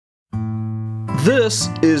This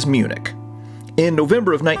is Munich. In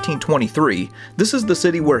November of 1923, this is the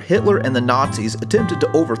city where Hitler and the Nazis attempted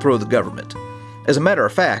to overthrow the government. As a matter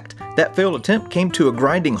of fact, that failed attempt came to a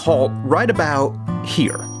grinding halt right about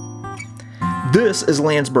here. This is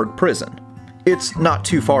Landsberg Prison. It's not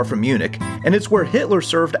too far from Munich, and it's where Hitler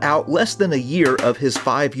served out less than a year of his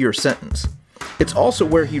 5-year sentence. It's also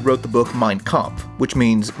where he wrote the book Mein Kampf, which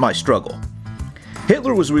means My Struggle.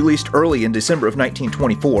 Hitler was released early in December of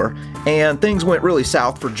 1924, and things went really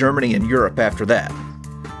south for Germany and Europe after that.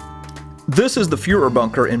 This is the Führer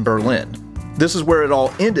bunker in Berlin. This is where it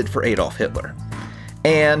all ended for Adolf Hitler.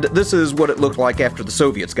 And this is what it looked like after the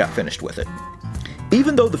Soviets got finished with it.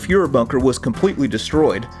 Even though the Führer bunker was completely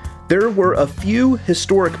destroyed, there were a few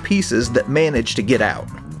historic pieces that managed to get out.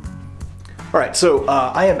 Alright, so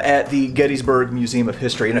I am at the Gettysburg Museum of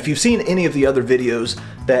History, and if you've seen any of the other videos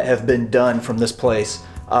that have been done from this place,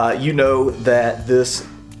 you know that this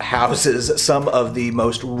houses some of the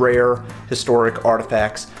most rare historic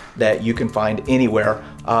artifacts that you can find anywhere,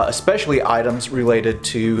 especially items related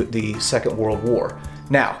to the Second World War.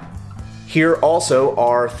 Now, here also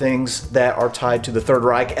are things that are tied to the Third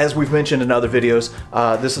Reich. As we've mentioned in other videos,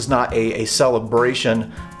 this is not a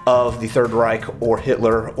celebration of the Third Reich or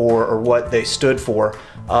Hitler or what they stood for,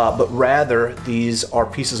 but rather these are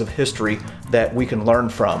pieces of history that we can learn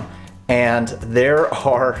from. And there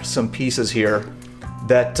are some pieces here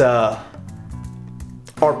that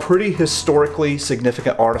are pretty historically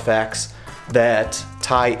significant artifacts that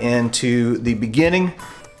tie into the beginning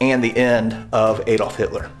and the end of Adolf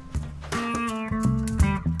Hitler.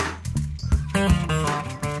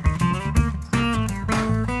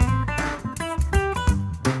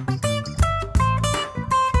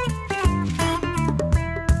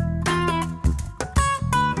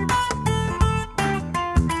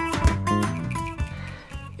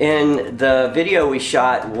 In the video we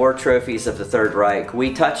shot, War Trophies of the Third Reich,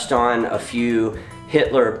 we touched on a few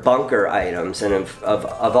Hitler bunker items, and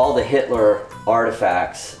of all the Hitler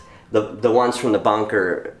artifacts, the ones from the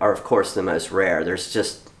bunker are of course the most rare. There's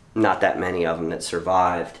just not that many of them that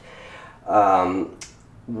survived.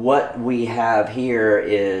 What we have here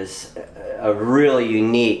is a really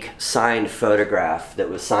unique signed photograph that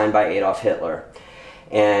was signed by Adolf Hitler.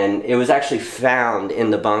 And it was actually found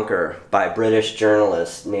in the bunker by a British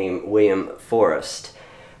journalist named William Forrest.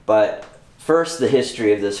 But first, the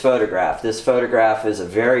history of this photograph. This photograph is a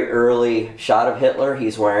very early shot of Hitler.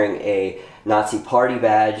 He's wearing a Nazi party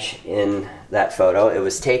badge in that photo. It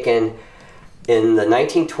was taken in the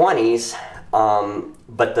 1920s,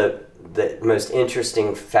 but the most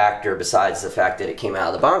interesting factor, besides the fact that it came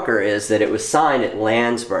out of the bunker, is that it was signed at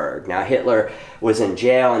Landsberg. Now, Hitler was in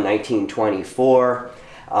jail in 1924.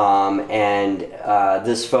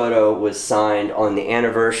 This photo was signed on the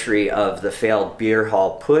anniversary of the failed beer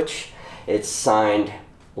hall putsch. It's signed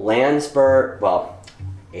Landsberg, well,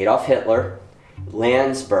 Adolf Hitler,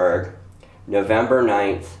 Landsberg, November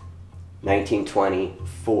 9th,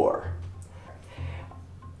 1924.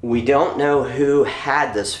 We don't know who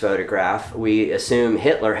had this photograph. We assume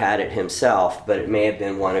Hitler had it himself, but it may have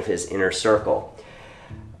been one of his inner circle.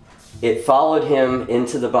 It followed him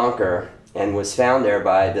into the bunker and was found there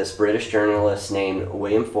by this British journalist named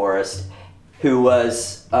William Forrest, who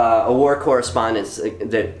was a war correspondent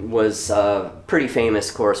that was a pretty famous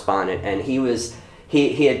correspondent, and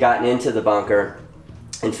he had gotten into the bunker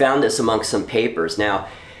and found this amongst some papers. Now,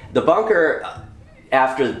 the bunker,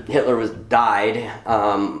 after Hitler died,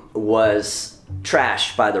 was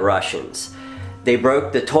trashed by the Russians. They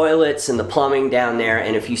broke the toilets and the plumbing down there,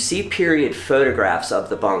 and if you see period photographs of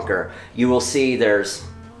the bunker, you will see there's,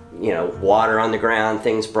 you know, water on the ground,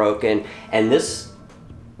 things broken, and this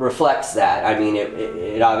reflects that. I mean,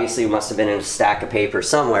 it obviously must have been in a stack of paper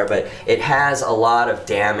somewhere, but it has a lot of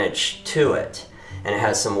damage to it, and it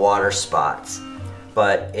has some water spots.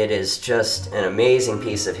 But it is just an amazing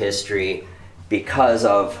piece of history because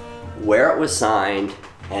of where it was signed,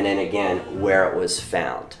 and then again, where it was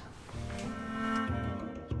found.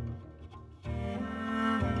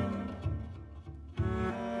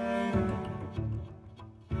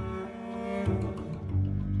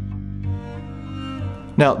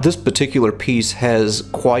 Now, this particular piece has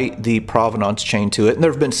quite the provenance chain to it, and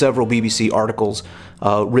there have been several BBC articles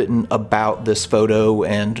written about this photo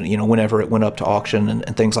and, you know, whenever it went up to auction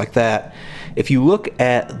and things like that. If you look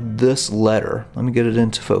at this letter, let me get it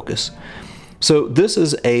into focus. So this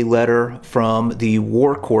is a letter from the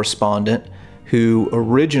war correspondent who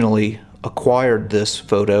originally acquired this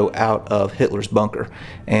photo out of Hitler's bunker,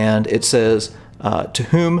 and it says, to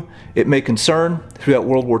whom it may concern, throughout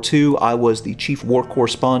World War II, I was the chief war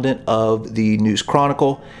correspondent of the News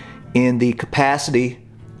Chronicle in the capacity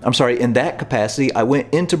in that capacity, I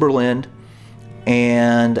went into Berlin,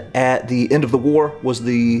 and at the end of the war was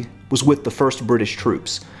with the first British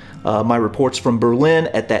troops. My reports from Berlin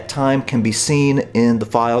at that time can be seen in the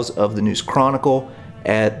files of the News Chronicle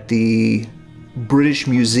at the British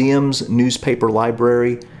Museum's newspaper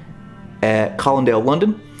library at Colindale,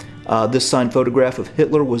 London. This signed photograph of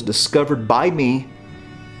Hitler was discovered by me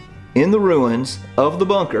in the ruins of the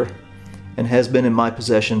bunker and has been in my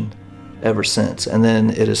possession ever since. And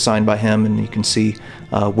then it is signed by him, and you can see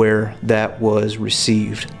where that was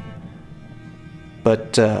received.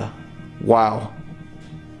 But wow.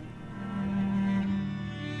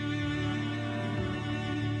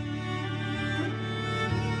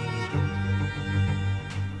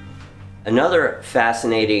 Another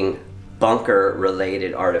fascinating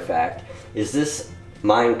bunker-related artifact is this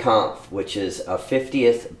Mein Kampf, which is a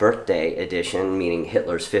 50th birthday edition, meaning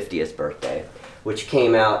Hitler's 50th birthday, which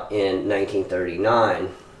came out in 1939.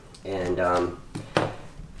 And you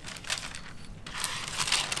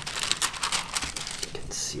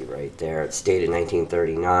can see right there, it's dated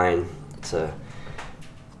 1939. It's a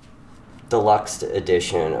deluxe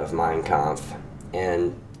edition of Mein Kampf.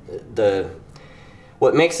 And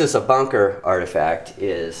what makes this a bunker artifact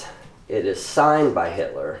is it is signed by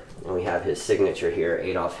Hitler, and we have his signature here,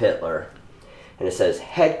 Adolf Hitler, and it says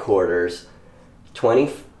headquarters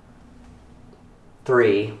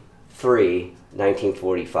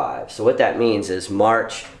 23/3/1945. So what that means is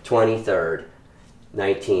March 23rd,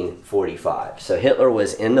 1945. So Hitler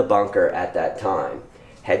was in the bunker at that time.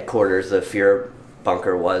 Headquarters, the Führer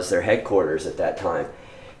bunker was their headquarters at that time.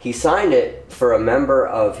 He signed it for a member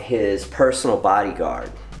of his personal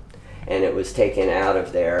bodyguard, and it was taken out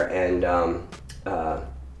of there, and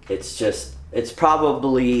it's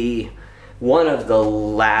probably one of the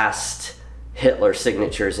last Hitler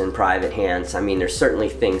signatures in private hands. I mean, there's certainly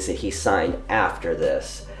things that he signed after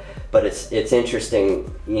this, but it's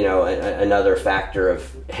interesting, you know, another factor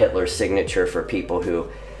of Hitler's signature for people who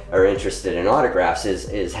are interested in autographs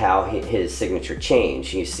is how his signature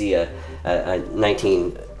changed. You see a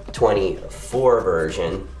 1924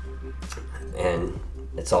 version, and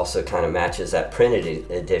it's also kind of matches that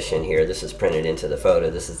printed edition here. This is printed into the photo.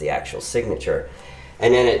 This is the actual signature.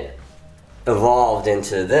 And then it evolved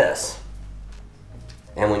into this.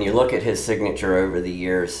 And when you look at his signature over the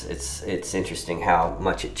years, it's interesting how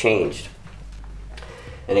much it changed.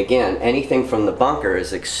 And again, anything from the bunker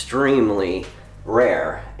is extremely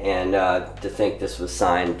rare. And to think this was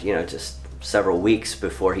signed, you know, just several weeks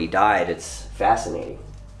before he died, it's fascinating.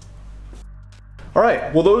 All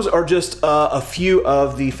right, well, those are just a few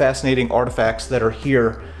of the fascinating artifacts that are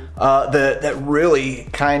here that really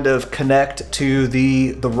kind of connect to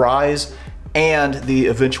the rise and the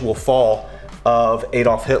eventual fall of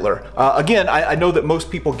Adolf Hitler. Again, I know that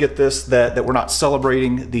most people get this, that we're not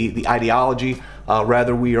celebrating the ideology,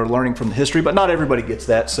 rather we are learning from the history, but not everybody gets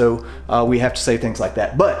that, so we have to say things like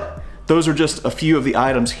that. But those are just a few of the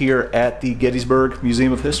items here at the Gettysburg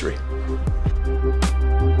Museum of History.